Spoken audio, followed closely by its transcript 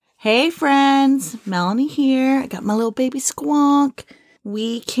Hey friends, Melanie here. I got my little baby Squonk.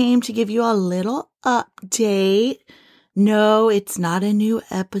 We came to give you a little update. No, it's not a new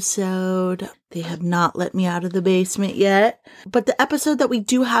episode. They have not let me out of the basement yet. But the episode that we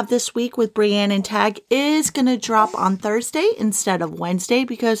do have this week with Brianne and Tag is going to drop on Thursday instead of Wednesday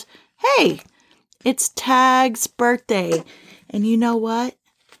because, hey, it's Tag's birthday. And you know what?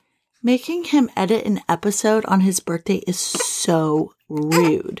 Making him edit an episode on his birthday is so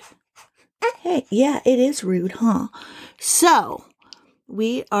rude. Hey, yeah, it is rude, huh? So,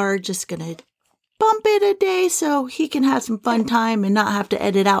 we are just going to bump it a day so he can have some fun time and not have to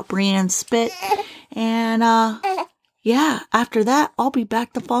edit out Brianne's spit. And, yeah, after that, I'll be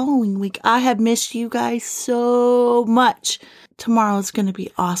back the following week. I have missed you guys so much. Tomorrow's going to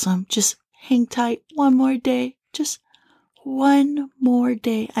be awesome. Just hang tight one more day. Just one more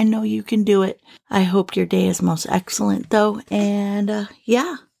day. I know you can do it. I hope your day is most excellent, though. And,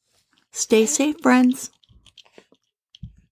 yeah, stay safe, friends.